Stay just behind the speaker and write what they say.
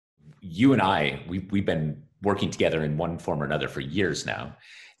you and we've been working together in one form or another for years now.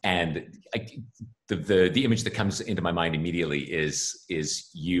 And the image that comes into my mind immediately is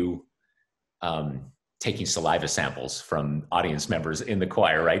you taking saliva samples from audience members in the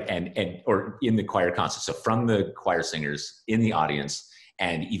choir, right? Or in the choir concert. So from the choir singers in the audience,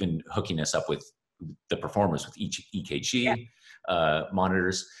 and even hooking us up with the performers with each EKG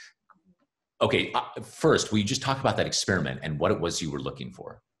monitors. Okay, first, will you just talk about that experiment and what it was you were looking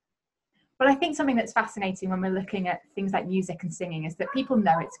for? Well, I think something that's fascinating when we're looking at things like music and singing is that people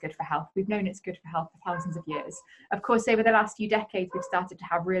know it's good for health. We've known it's good for health for thousands of years. Of course, over the last few decades, we've started to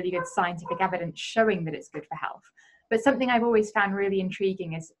have really good scientific evidence showing that it's good for health. But something I've always found really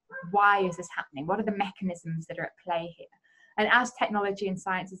intriguing is, why is this happening? What are the mechanisms that are at play here? And as technology and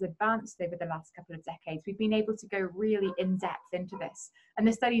science has advanced over the last couple of decades, we've been able to go really in depth into this. And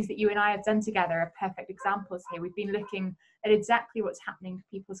the studies that you and I have done together are perfect examples here. We've been looking at exactly what's happening to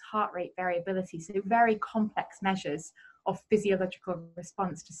people's heart rate variability, so very complex measures of physiological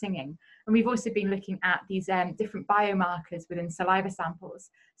response to singing. And we've also been looking at these different biomarkers within saliva samples,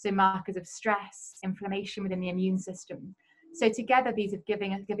 so markers of stress, inflammation within the immune system. So together, these are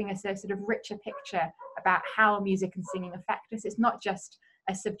giving us a sort of richer picture about how music and singing affect us. It's not just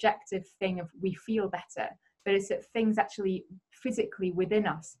a subjective thing of we feel better, but it's that things actually physically within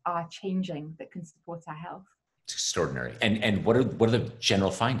us are changing that can support our health. It's extraordinary. And what are the general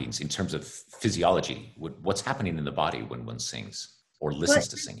findings in terms of physiology? What's happening in the body when one sings or listens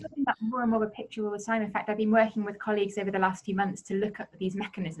to singing? It's that more and more of a picture all the time. In fact, I've been working with colleagues over the last few months to look at these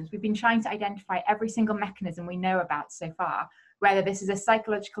mechanisms. We've been trying to identify every single mechanism we know about so far, whether this is a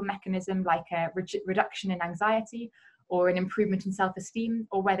psychological mechanism like a reduction in anxiety or an improvement in self-esteem,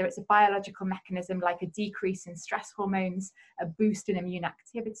 or whether it's a biological mechanism like a decrease in stress hormones, a boost in immune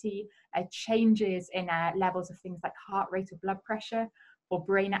activity, changes in levels of things like heart rate or blood pressure, or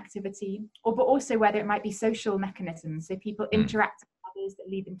brain activity, but also whether it might be social mechanisms, so people interact with others that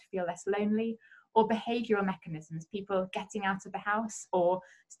lead them to feel less lonely, or behavioural mechanisms, people getting out of the house or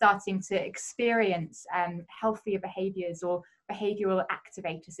starting to experience healthier behaviours or behavioural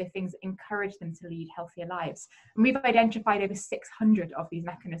activators, so things that encourage them to lead healthier lives. And we've identified over 600 of these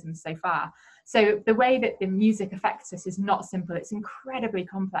mechanisms so far. So the way that the music affects us is not simple, it's incredibly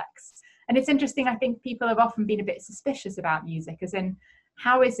complex. And it's interesting, I think people have often been a bit suspicious about music, as in,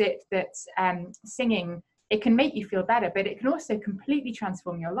 how is it that singing, it can make you feel better, but it can also completely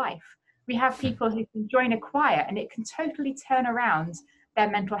transform your life. We have people who can join a choir and it can totally turn around their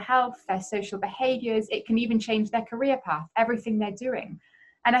mental health, their social behaviours, it can even change their career path, everything they're doing.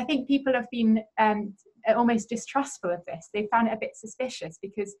 And I think people have been almost distrustful of this. They found it a bit suspicious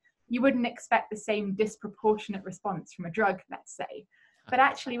because you wouldn't expect the same disproportionate response from a drug, let's say. But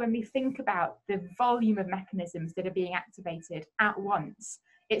actually, when we think about the volume of mechanisms that are being activated at once,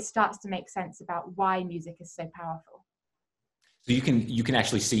 it starts to make sense about why music is so powerful. So you can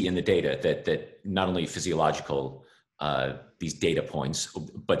actually see in the data that not only physiological these data points,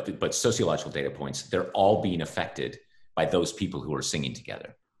 but sociological data points, they're all being affected by those people who are singing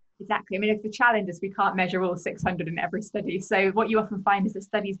together. Exactly. I mean, if the challenge is we can't measure all 600 in every study. So what you often find is that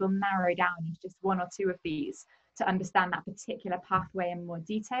studies will narrow down into just one or two of these to understand that particular pathway in more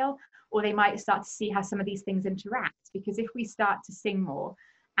detail, or they might start to see how some of these things interact. Because if we start to sing more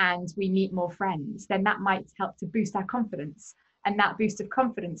and we meet more friends, then that might help to boost our confidence. And that boost of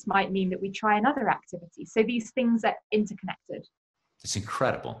confidence might mean that we try another activity. So these things are interconnected. It's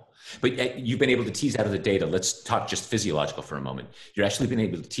incredible. But you've been able to tease out of the data, let's talk just physiological for a moment. You're actually been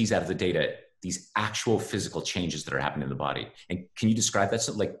able to tease out of the data these actual physical changes that are happening in the body. And can you describe that,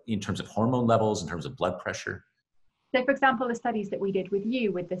 so like in terms of hormone levels, in terms of blood pressure? So for example, the studies that we did with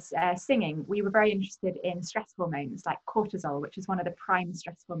you with this singing, we were very interested in stress hormones like cortisol, which is one of the prime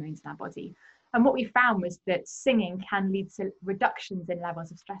stress hormones in our body. And what we found was that singing can lead to reductions in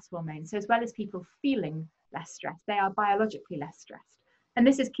levels of stress hormones. So as well as people feeling less stressed, they are biologically less stressed. And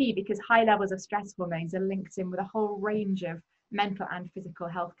this is key because high levels of stress hormones are linked in with a whole range of mental and physical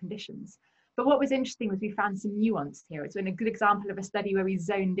health conditions. But what was interesting was we found some nuance here. It's been a good example of a study where we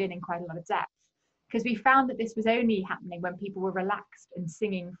zoned in quite a lot of depth, because we found that this was only happening when people were relaxed and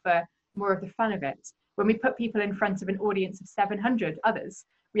singing for more of the fun of it. When we put people in front of an audience of 700 others,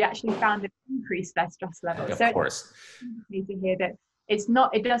 we actually found it increased their stress levels. Of course. It's to hear that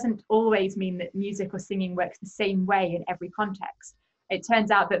it doesn't always mean that music or singing works the same way in every context. It turns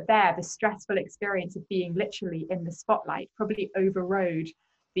out that the stressful experience of being literally in the spotlight probably overrode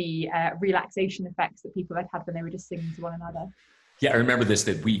the relaxation effects that people had when they were just singing to one another. Yeah, I remember this,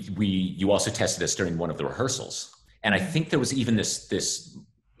 that you also tested this during one of the rehearsals. And I think there was even this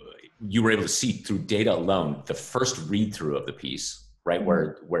you were able to see through data alone, the first read through of the piece right?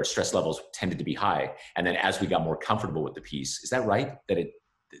 Where stress levels tended to be high. And then as we got more comfortable with the piece, is that right?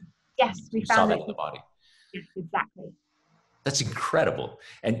 Yes, we you found saw that it. in the body. Yes, exactly. That's incredible.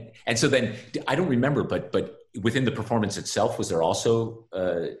 And so then I don't remember, but within the performance itself, was there also,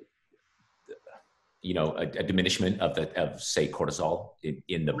 a diminishment of say cortisol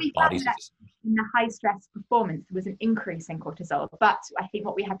in the bodies? In the high stress performance, there was an increase in cortisol, but I think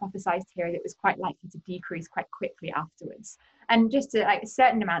what we hypothesized here is it was quite likely to decrease quite quickly afterwards. And just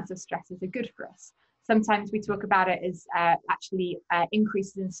certain amounts of stresses are good for us. Sometimes we talk about it as actually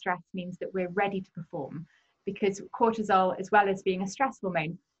increases in stress means that we're ready to perform, because cortisol, as well as being a stress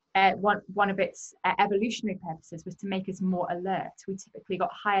hormone, one of its evolutionary purposes was to make us more alert. We typically got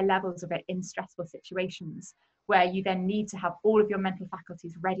higher levels of it in stressful situations, where you then need to have all of your mental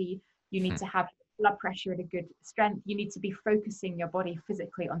faculties ready. You need to have blood pressure at a good strength. You need to be focusing your body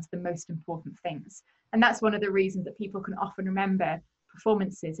physically onto the most important things. And that's one of the reasons that people can often remember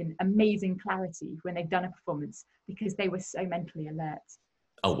performances in amazing clarity when they've done a performance, because they were so mentally alert.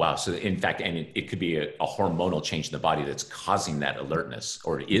 Oh, wow. So in fact, and it could be a hormonal change in the body that's causing that alertness,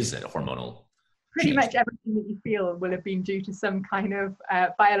 or is it a hormonal Pretty change? much everything that you feel will have been due to some kind of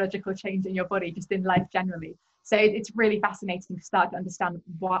biological change in your body, just in life generally. So it's really fascinating to start to understand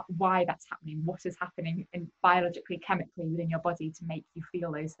why that's happening, what is happening biologically, chemically within your body to make you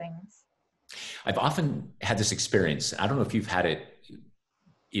feel those things. I've often had this experience. I don't know if you've had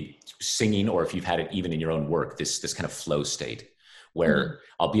it singing, or if you've had it even in your own work, this kind of flow state where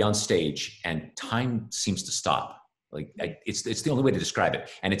I'll be on stage and time seems to stop. Like it's the only way to describe it.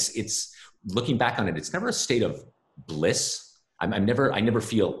 And it's looking back on it, it's never a state of bliss. I never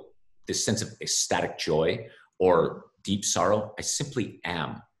feel this sense of ecstatic joy or deep sorrow. I simply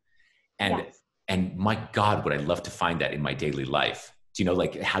am. And my God, would I love to find that in my daily life. Do you know,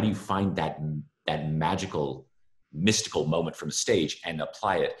 like, how do you find that magical, mystical moment from the stage and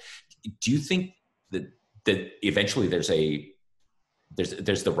apply it? Do you think that eventually there's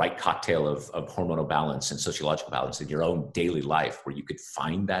the right cocktail of hormonal balance and sociological balance in your own daily life where you could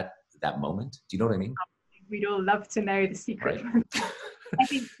find that moment? Do you know what I mean? We'd all love to know the secret. Right. I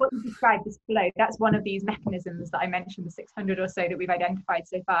think what you described as flow, that's one of these mechanisms that I mentioned, the 600 or so that we've identified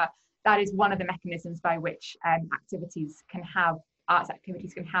so far. That is one of the mechanisms by which arts activities can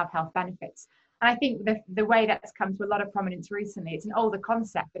have health benefits. And I think the way that's come to a lot of prominence recently, it's an older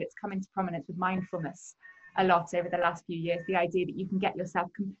concept, but it's come into prominence with mindfulness a lot over the last few years. The idea that you can get yourself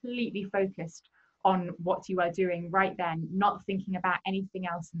completely focused on what you are doing right then, not thinking about anything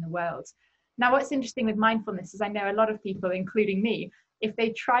else in the world. Now, what's interesting with mindfulness is I know a lot of people, including me, if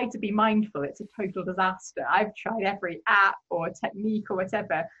they try to be mindful, it's a total disaster. I've tried every app or technique or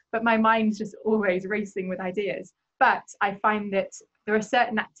whatever, but my mind's just always racing with ideas. But I find that there are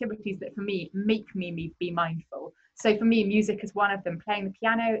certain activities that for me make me be mindful. So for me, music is one of them. Playing the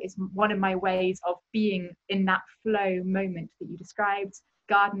piano is one of my ways of being in that flow moment that you described.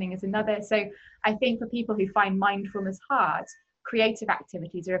 Gardening is another. So I think for people who find mindfulness hard, creative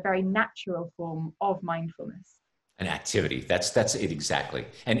activities are a very natural form of mindfulness. An activity, that's it exactly.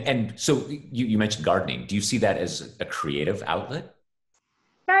 And so you mentioned gardening. Do you see that as a creative outlet?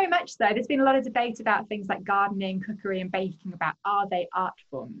 Very much so. There's been a lot of debate about things like gardening, cookery and baking, about are they art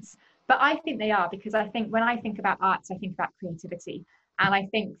forms? But I think they are, because I think when I think about arts, I think about creativity. And I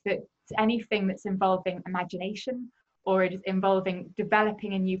think that anything that's involving imagination or it is involving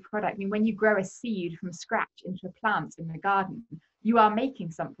developing a new product. I mean, when you grow a seed from scratch into a plant in the garden, you are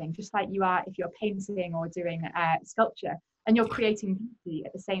making something, just like you are if you're painting or doing sculpture, and you're creating beauty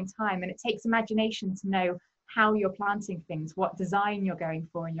at the same time. And it takes imagination to know how you're planting things, what design you're going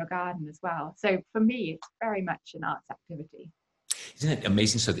for in your garden as well. So for me, it's very much an arts activity. Isn't it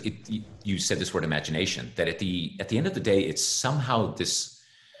amazing? So you said this word imagination, that at the end of the day, it's somehow this,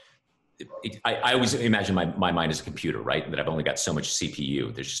 I always imagine my mind as a computer, right? That I've only got so much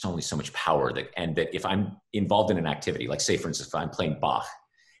CPU. There's just only so much power and that if I'm involved in an activity, like say, for instance, if I'm playing Bach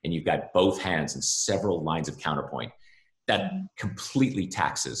and you've got both hands and several lines of counterpoint, that completely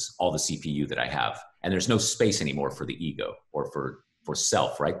taxes all the CPU that I have. And there's no space anymore for the ego or for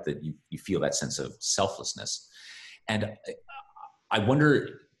self, right? That you feel that sense of selflessness. And I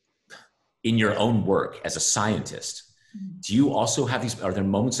wonder, in your own work as a scientist, do you also have are there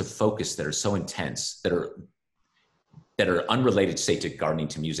moments of focus that are so intense that are unrelated, say, to gardening,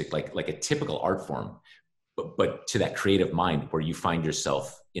 to music, like a typical art form, but to that creative mind where you find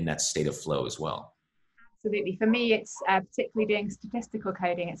yourself in that state of flow as well? Absolutely. For me, it's particularly doing statistical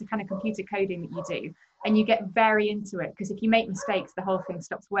coding. It's a kind of computer coding that you do, and you get very into it, because if you make mistakes, the whole thing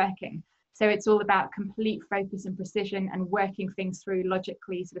stops working. So it's all about complete focus and precision and working things through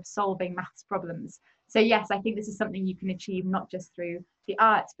logically, sort of solving maths problems. So yes, I think this is something you can achieve not just through the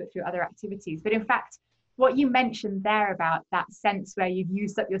arts, but through other activities. But in fact, what you mentioned there about that sense where you've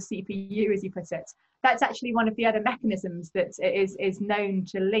used up your CPU, as you put it, that's actually one of the other mechanisms that is known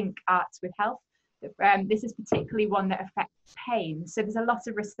to link arts with health. This is particularly one that affects pain. So there's a lot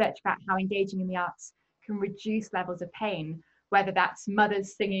of research about how engaging in the arts can reduce levels of pain, whether that's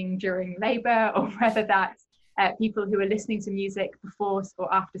mothers singing during labour or whether that's people who are listening to music before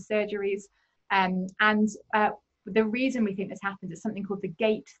or after surgeries. The reason we think this happens is something called the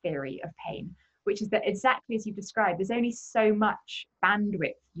gate theory of pain, which is that exactly as you described, there's only so much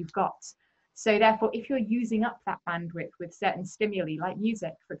bandwidth you've got. So therefore, if you're using up that bandwidth with certain stimuli, like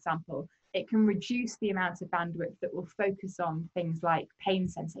music, for example, it can reduce the amount of bandwidth that will focus on things like pain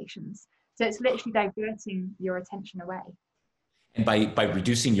sensations. So it's literally diverting your attention away. And by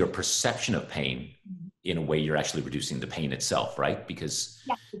reducing your perception of pain, in a way, you're actually reducing the pain itself, right? Because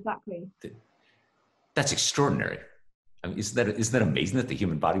yes, exactly. That's extraordinary. I mean, isn't that amazing that the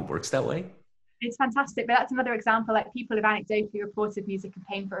human body works that way? It's fantastic, but that's another example. Like, people have anecdotally reported music and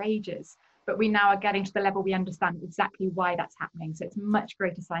pain for ages, but we now are getting to the level we understand exactly why that's happening. So it's much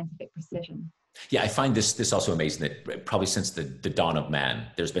greater scientific precision. Yeah, I find this also amazing that probably since the dawn of man,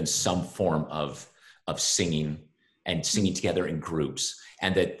 there's been some form of singing and singing together in groups,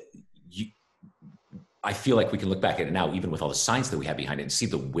 and that I feel like we can look back at it now, even with all the science that we have behind it, and see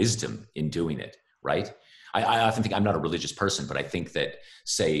the wisdom in doing it, right? I often think, I'm not a religious person, but I think that,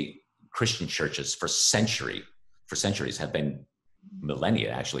 say, Christian churches for centuries have been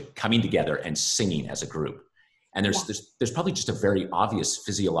millennia actually coming together and singing as a group. And there's probably just a very obvious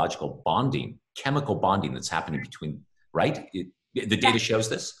physiological bonding, chemical bonding that's happening between, right? The data shows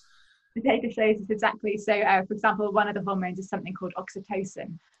this. The data shows this exactly. So for example, one of the hormones is something called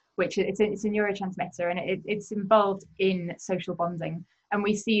oxytocin, which it's a neurotransmitter, and it's involved in social bonding. And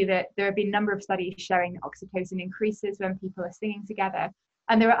we see that there have been a number of studies showing that oxytocin increases when people are singing together.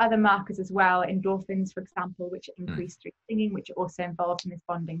 And there are other markers as well, endorphins, for example, which increase through singing, which are also involved in this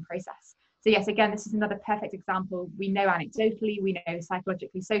bonding process. So yes, again, this is another perfect example. We know anecdotally, we know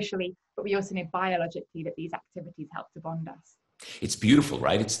psychologically, socially, but we also know biologically that these activities help to bond us. It's beautiful,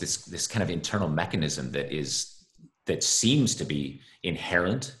 right? It's this kind of internal mechanism that seems to be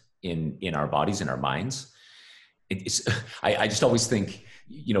inherent in our bodies, in our minds. I just always think,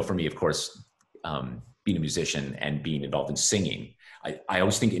 for me, of course, being a musician and being involved in singing, I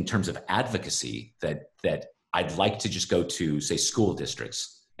always think in terms of advocacy that I'd like to just go to, say, school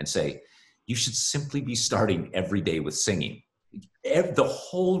districts and say, you should simply be starting every day with singing. The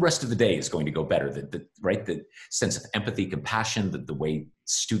whole rest of the day is going to go better. Right? The sense of empathy, compassion, the way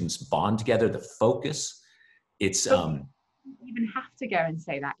students bond together, the focus. It's you even have to go and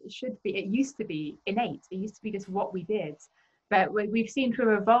say that. It used to be innate. It used to be just what we did. But we've seen to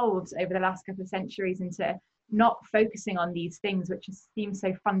have evolved over the last couple of centuries into not focusing on these things which seem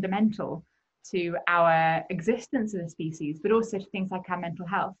so fundamental to our existence as a species, but also to things like our mental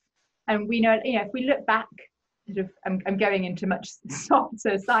health. And we know, if we look back, I'm going into much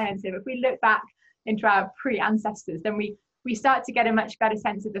softer science here, but if we look back into our pre-ancestors, then we start to get a much better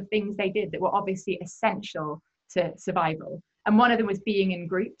sense of the things they did that were obviously essential to survival. And one of them was being in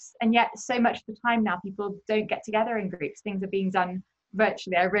groups. And yet so much of the time now, people don't get together in groups. Things are being done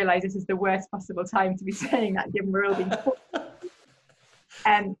virtually. I realize this is the worst possible time to be saying that, given we're all being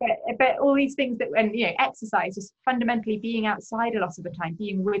but all these things that, when exercise, just fundamentally being outside a lot of the time,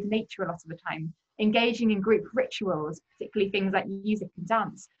 being with nature a lot of the time, engaging in group rituals, particularly things like music and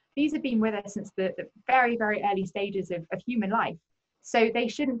dance, these have been with us since the very, very early stages of human life. So they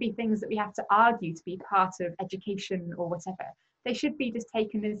shouldn't be things that we have to argue to be part of education or whatever. They should be just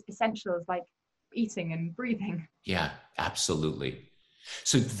taken as essentials, like eating and breathing. Yeah, absolutely.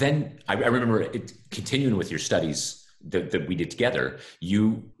 So then I remember continuing with your studies that we did together,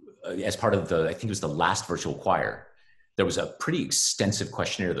 you, as part of I think it was the last virtual choir, there was a pretty extensive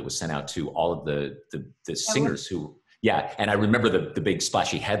questionnaire that was sent out to all of the singers who, and I remember the big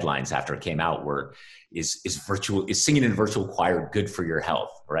splashy headlines after it came out were, is singing in a virtual choir good for your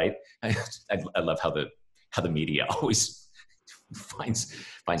health, right? I love how the media always finds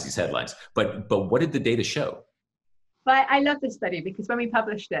these headlines. But what did the data show? Well, I love this study because when we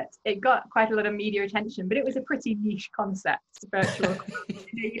published it, it got quite a lot of media attention, but it was a pretty niche concept, virtual.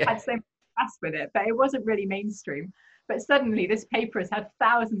 You had so much press with it, but it wasn't really mainstream. But suddenly this paper has had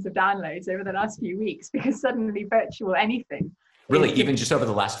thousands of downloads over the last few weeks because suddenly virtual anything. Really, even just over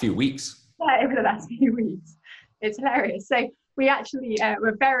the last few weeks? Yeah, over the last few weeks. It's hilarious. So we actually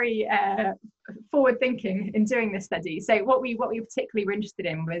were very forward thinking in doing this study. So what we particularly were interested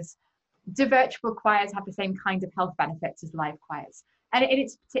in was, do virtual choirs have the same kind of health benefits as live choirs? And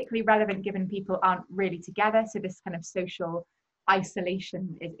it's particularly relevant given people aren't really together. So this kind of social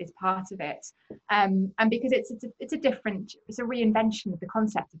isolation is part of it. And because it's a reinvention of the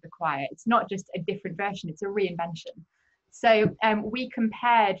concept of the choir. It's not just a different version, it's a reinvention. So we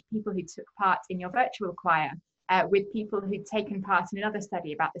compared people who took part in your virtual choir with people who'd taken part in another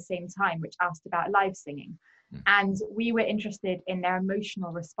study about the same time, which asked about live singing. And we were interested in their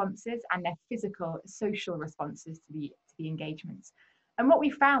emotional responses and their physical, social responses to the engagements. And what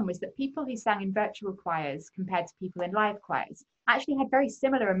we found was that people who sang in virtual choirs compared to people in live choirs actually had very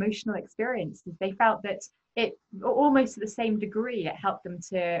similar emotional experiences. They felt that it, almost to the same degree, it helped them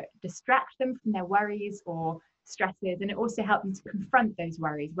to distract them from their worries or stresses, and it also helped them to confront those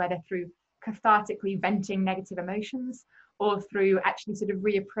worries, whether through cathartically venting negative emotions or through actually sort of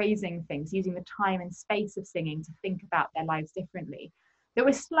reappraising things, using the time and space of singing to think about their lives differently. They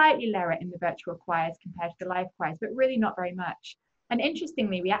were slightly lower in the virtual choirs compared to the live choirs, but really not very much. And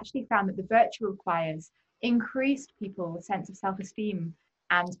interestingly, we actually found that the virtual choirs increased people's sense of self-esteem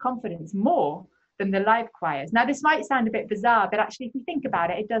and confidence more than the live choirs. Now, this might sound a bit bizarre, but actually, if you think about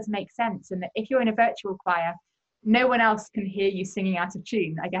it, it does make sense. And that if you're in a virtual choir, no one else can hear you singing out of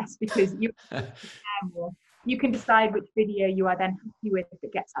tune, I guess, because you can decide which video you are then happy with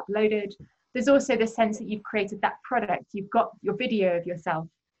that gets uploaded. There's also the sense that you've created that product. You've got your video of yourself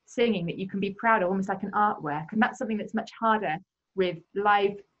singing that you can be proud of, almost like an artwork. And that's something that's much harder with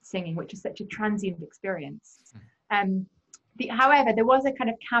live singing, which is such a transient experience. However, there was a kind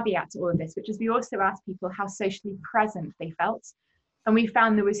of caveat to all of this, which is we also asked people how socially present they felt. And we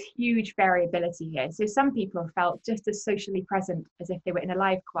found there was huge variability here. So some people felt just as socially present as if they were in a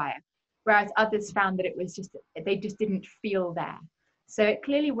live choir, whereas others found that it was just, they just didn't feel there. So it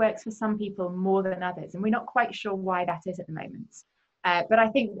clearly works for some people more than others. And we're not quite sure why that is at the moment. But I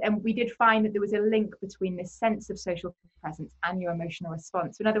think we did find that there was a link between this sense of social presence and your emotional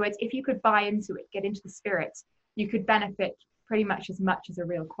response. So in other words, if you could buy into it, get into the spirit, you could benefit pretty much as a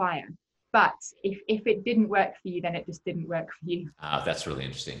real choir. But if it didn't work for you, then it just didn't work for you. That's really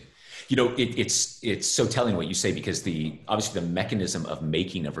interesting. You know, it's so telling what you say, because obviously the mechanism of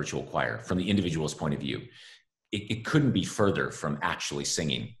making a virtual choir from the individual's point of view, it couldn't be further from actually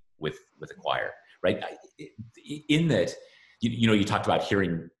singing with a choir, right? In that, you know, you talked about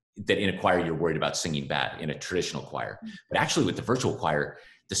hearing that in a choir you're worried about singing bad in a traditional choir, but actually with the virtual choir,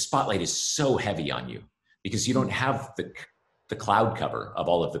 the spotlight is so heavy on you because you don't have the cloud cover of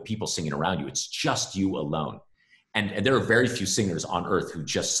all of the people singing around you. It's just you alone. And there are very few singers on earth who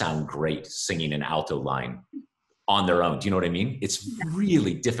just sound great singing an alto line on their own. Do you know what I mean? It's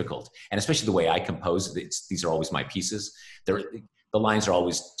really difficult. And especially the way I compose, these are always my pieces. The lines are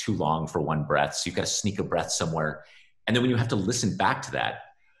always too long for one breath. So you've got to sneak a breath somewhere. And then when you have to listen back to that,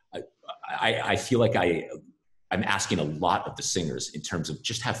 I feel like I'm asking a lot of the singers in terms of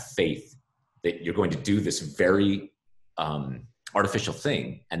just have faith that you're going to do this very artificial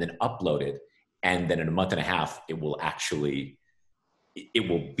thing and then upload it. And then in a month and a half, it will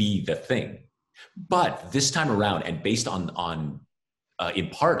be the thing. But this time around, and based on in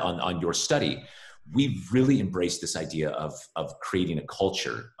part on your study, we really embraced this idea of creating a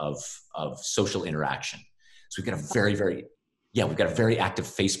culture of social interaction. So we've got we've got a very active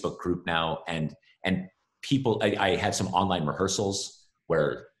Facebook group now, and people. I had some online rehearsals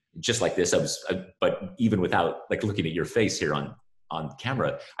where, just like this, but even without like looking at your face here on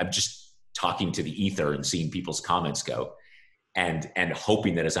camera, I'm just talking to the ether and seeing people's comments go, and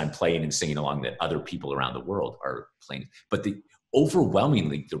hoping that as I'm playing and singing along, that other people around the world are playing. But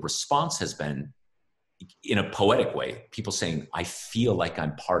overwhelmingly, the response has been in a poetic way. People saying, "I feel like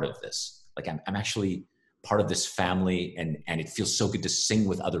I'm part of this. Like I'm actually part of this family, and it feels so good to sing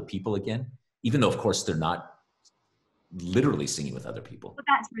with other people again, even though of course they're not literally singing with other people." Well,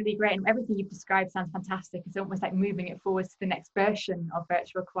 that's really great, and everything you've described sounds fantastic. It's almost like moving it forward to the next version of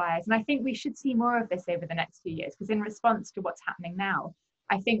virtual choirs, and I think we should see more of this over the next few years, because in response to what's happening now,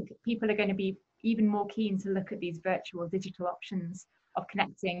 I think people are going to be even more keen to look at these virtual digital options of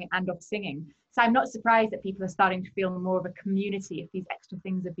connecting and of singing. So I'm not surprised that people are starting to feel more of a community if these extra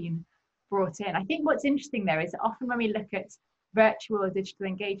things have been brought in. I think what's interesting though is that often when we look at virtual or digital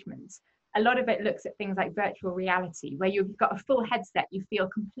engagements, a lot of it looks at things like virtual reality, where you've got a full headset, you feel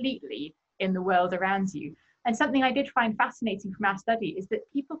completely in the world around you. And something I did find fascinating from our study is that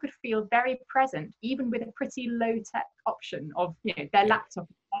people could feel very present, even with a pretty low-tech option of, you know, their laptop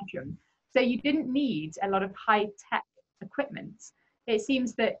in their bedroom. So you didn't need a lot of high-tech equipment. It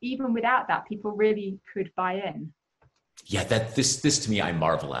seems that even without that, people really could buy in. Yeah, this to me, I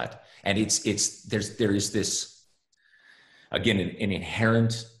marvel at. And there is this, again, an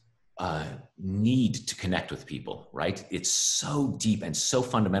inherent need to connect with people, right? It's so deep and so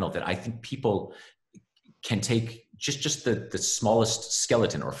fundamental that I think people can take just the smallest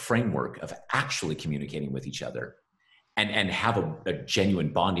skeleton or framework of actually communicating with each other and have a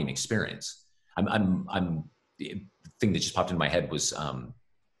genuine bonding experience. The thing that just popped into my head was,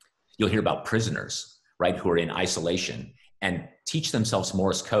 you'll hear about prisoners, right, who are in isolation and teach themselves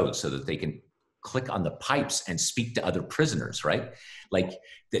Morse code so that they can click on the pipes and speak to other prisoners, right? Like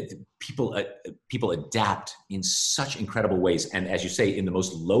people adapt in such incredible ways. And as you say, in the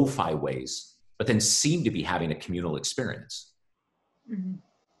most lo-fi ways, but then seem to be having a communal experience. Mm-hmm.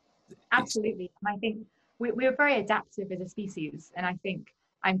 Absolutely. And I think we're very adaptive as a species. And I think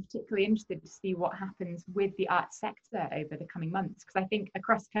I'm particularly interested to see what happens with the arts sector over the coming months, because I think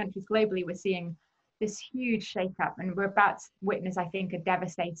across countries globally, we're seeing this huge shake-up, and we're about to witness, I think, a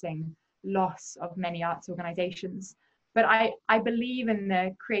devastating loss of many arts organizations. But I believe in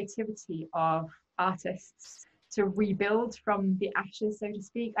the creativity of artists to rebuild from the ashes, so to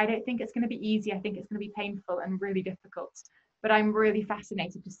speak. I don't think it's going to be easy. I think it's going to be painful and really difficult. But I'm really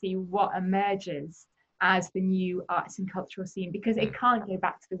fascinated to see what emerges as the new arts and cultural scene, because it can't go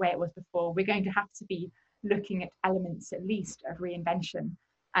back to the way it was before. We're going to have to be looking at elements, at least, of reinvention.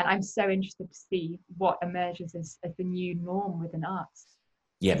 And I'm so interested to see what emerges as the new norm within arts.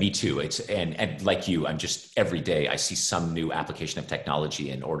 Yeah, me too. And like you, I'm just every day I see some new application of technology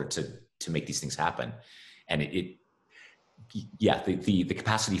in order to make these things happen. And the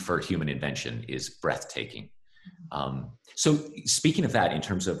capacity for human invention is breathtaking. So speaking of that, in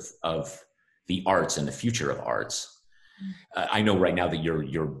terms of the arts and the future of arts, I know right now that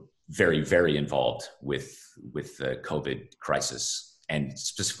you're very, very involved with the COVID crisis and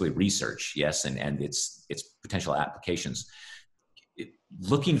specifically research, yes, and its potential applications.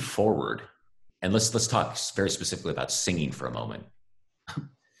 Looking forward, and let's talk very specifically about singing for a moment,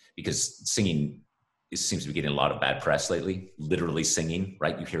 because singing seems to be getting a lot of bad press lately. Literally singing,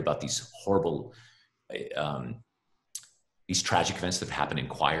 right? You hear about these horrible, these tragic events that happen in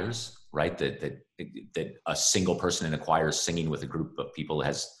choirs, right? That a single person in a choir is singing with a group of people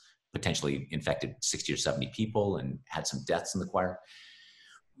has potentially infected 60 or 70 people and had some deaths in the choir.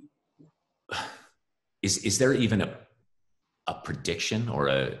 Is there even a prediction or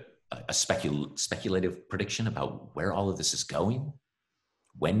a speculative prediction about where all of this is going?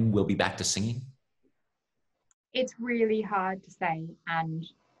 When we'll be back to singing? It's really hard to say, and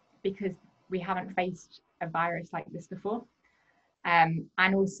because we haven't faced a virus like this before, and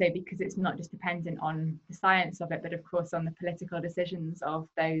also because it's not just dependent on the science of it, but of course on the political decisions of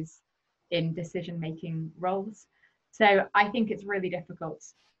those in decision-making roles. So I think it's really difficult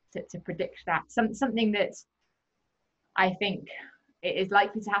to predict that. Something that I think it is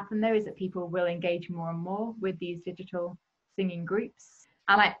likely to happen, though, is that people will engage more and more with these digital singing groups.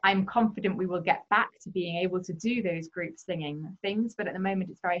 And I'm confident we will get back to being able to do those group singing things. But at the moment,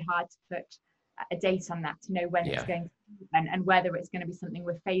 it's very hard to put a date on that, to know when it's going to be, and whether it's going to be something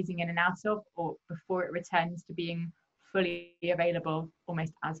we're phasing in and out of, or before it returns to being fully available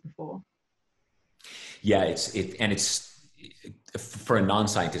almost as before. Yeah, it's for a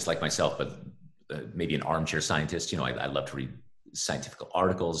non-scientist like myself, but maybe an armchair scientist, I love to read scientific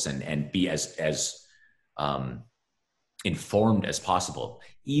articles and be as informed as possible.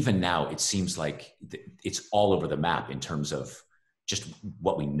 Even now, it seems like it's all over the map in terms of just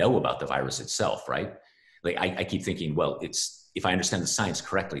what we know about the virus itself, right? Like I keep thinking, well, if I understand the science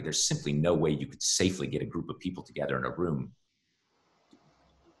correctly, there's simply no way you could safely get a group of people together in a room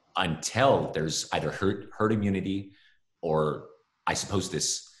until there's either herd immunity, or I suppose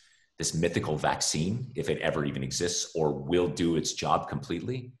this mythical vaccine, if it ever even exists, or will do its job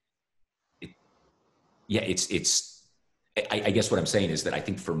completely. I guess what I'm saying is that I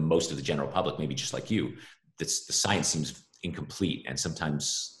think for most of the general public, maybe just like you, the science seems incomplete, and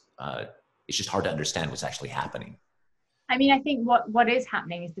sometimes it's just hard to understand what's actually happening. I mean, I think what is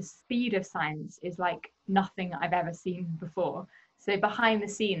happening is the speed of science is like nothing I've ever seen before. So behind the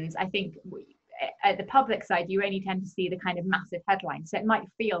scenes, I think at the public side, you only tend to see the kind of massive headlines. So it might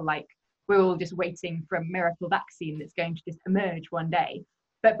feel like we're all just waiting for a miracle vaccine that's going to just emerge one day.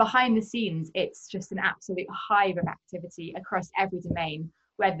 But behind the scenes, it's just an absolute hive of activity across every domain,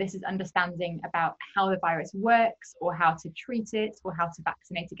 whether this is understanding about how the virus works, or how to treat it, or how to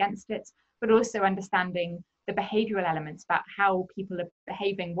vaccinate against it, but also understanding the behavioural elements about how people are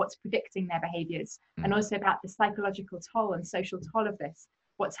behaving, what's predicting their behaviours, and also about the psychological toll and social toll of this,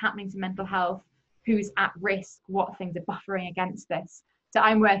 what's happening to mental health, who's at risk, what things are buffering against this. So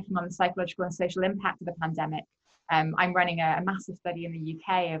I'm working on the psychological and social impact of the pandemic. I'm running a massive study in the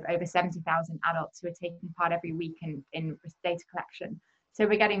UK of over 70,000 adults who are taking part every week in data collection. So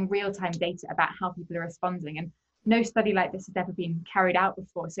we're getting real-time data about how people are responding. And no study like this has ever been carried out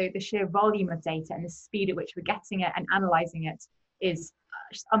before. So the sheer volume of data and the speed at which we're getting it and analyzing it is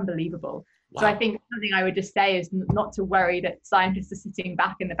just unbelievable. Wow. So I think something I would just say is not to worry that scientists are sitting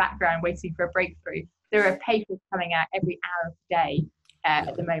back in the background waiting for a breakthrough. There are papers coming out every hour of the day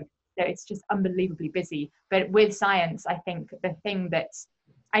at the moment. So it's just unbelievably busy. But with science, I think the thing that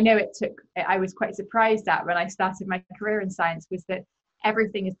I was quite surprised at when I started my career in science was that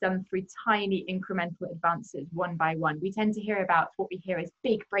everything is done through tiny incremental advances, one by one. We tend to hear about what we hear as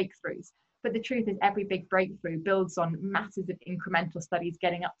big breakthroughs, but the truth is every big breakthrough builds on masses of incremental studies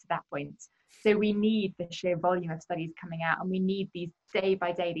getting up to that point. So we need the sheer volume of studies coming out, and we need these day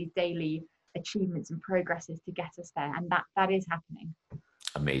by day, these daily achievements and progresses to get us there, and that is happening.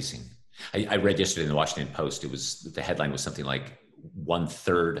 Amazing. I read yesterday in the Washington Post, the headline was something like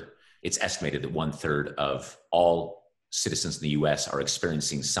 1/3, it's estimated that 1/3 of all citizens in the US are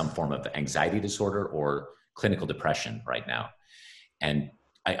experiencing some form of anxiety disorder or clinical depression right now. And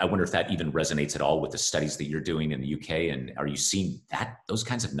I wonder if that even resonates at all with the studies that you're doing in the UK. And are you seeing those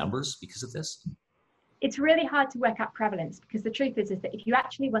kinds of numbers because of this? It's really hard to work out prevalence, because the truth is that if you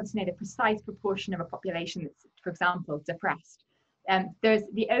actually want to know the precise proportion of a population that's, for example, depressed,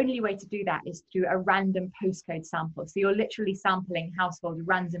 the only way to do that is to do a random postcode sample. So you're literally sampling households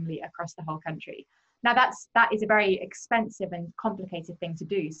randomly across the whole country. Now that is a very expensive and complicated thing to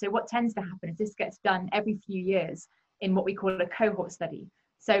do. So what tends to happen is this gets done every few years in what we call a cohort study.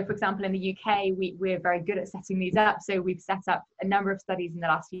 So for example, in the UK, we're very good at setting these up. So we've set up a number of studies in the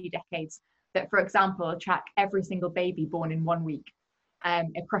last few decades that, for example, track every single baby born in 1 week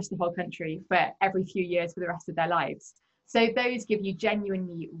across the whole country for every few years for the rest of their lives. So those give you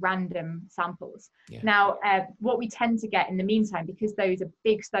genuinely random samples. Yeah. Now, what we tend to get in the meantime, because those are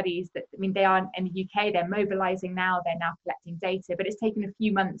big studies they are in the UK, they're mobilizing now, they're now collecting data, but it's taken a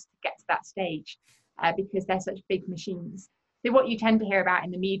few months to get to that stage because they're such big machines. So what you tend to hear about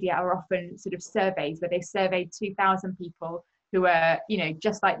in the media are often sort of surveys where they've surveyed 2,000 people who are,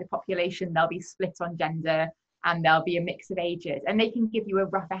 just like the population, they'll be split on gender and there'll be a mix of ages, and they can give you a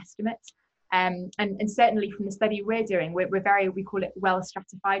rough estimate. And certainly from the study we're doing, we call it well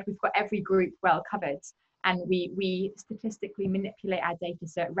stratified. We've got every group well covered, and we statistically manipulate our data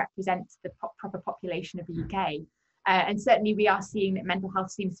so it represents the proper population of the UK. And certainly we are seeing that mental health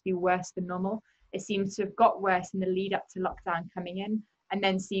seems to be worse than normal. It seems to have got worse in the lead up to lockdown coming in, and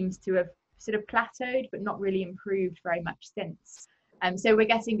then seems to have sort of plateaued, but not really improved very much since. So we're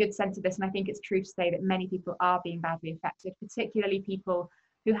getting good sense of this, and I think it's true to say that many people are being badly affected, particularly people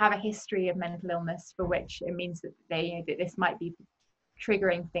who have a history of mental illness, for which it means that that this might be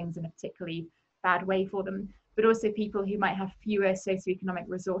triggering things in a particularly bad way for them, but also people who might have fewer socioeconomic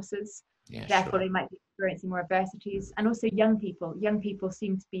resources. Yeah, therefore, they might be experiencing more adversities. And also young people. Young people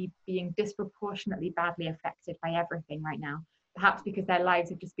seem to be being disproportionately badly affected by everything right now, perhaps because their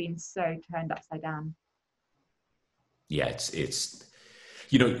lives have just been so turned upside down. Yeah, it's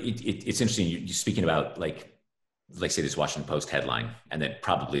interesting. You're speaking about like say this Washington Post headline, and that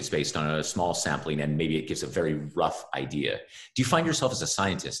probably it's based on a small sampling, and maybe it gives a very rough idea. Do you find yourself as a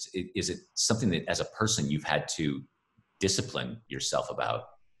scientist, is it something that as a person you've had to discipline yourself about,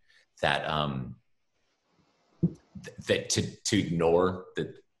 that that to ignore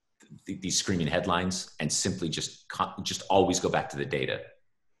these screaming headlines and simply just always go back to the data?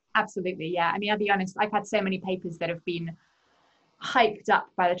 Absolutely, yeah. I'll be honest, I've had so many papers that have been hyped up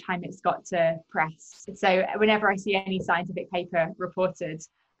by the time it's got to press. So whenever I see any scientific paper reported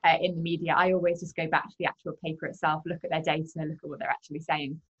in the media, I always just go back to the actual paper itself, look at their data, look at what they're actually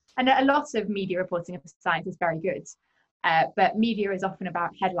saying. And a lot of media reporting of science is very good, but media is often about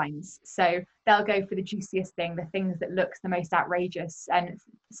headlines. So they'll go for the juiciest thing, the things that looks the most outrageous, and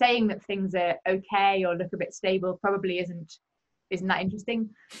saying that things are okay or look a bit stable probably isn't that interesting.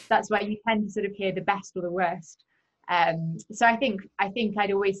 That's why you tend to sort of hear the best or the worst. So I think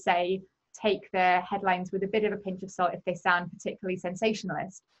I'd always say take the headlines with a bit of a pinch of salt if they sound particularly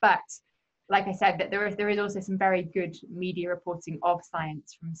sensationalist. But like I said, that there is also some very good media reporting of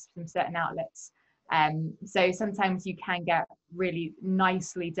science from certain outlets. So sometimes you can get really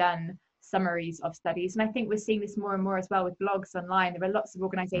nicely done summaries of studies. And I think we're seeing this more and more as well with blogs online. There are lots of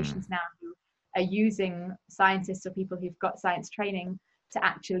organizations now who are using scientists or people who've got science training to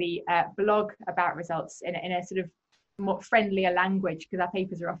actually blog about results in a sort of more friendlier language, because our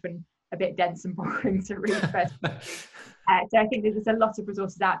papers are often a bit dense and boring to read first. So I think there's a lot of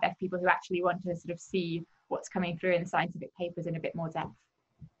resources out there for people who actually want to sort of see what's coming through in scientific papers in a bit more depth.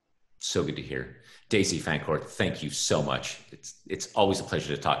 So good to hear. Daisy Fancourt, thank you so much. It's always a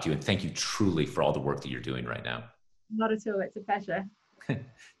pleasure to talk to you, and thank you truly for all the work that you're doing right now. Not at all, it's a pleasure.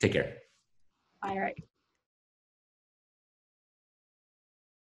 Take care. All right.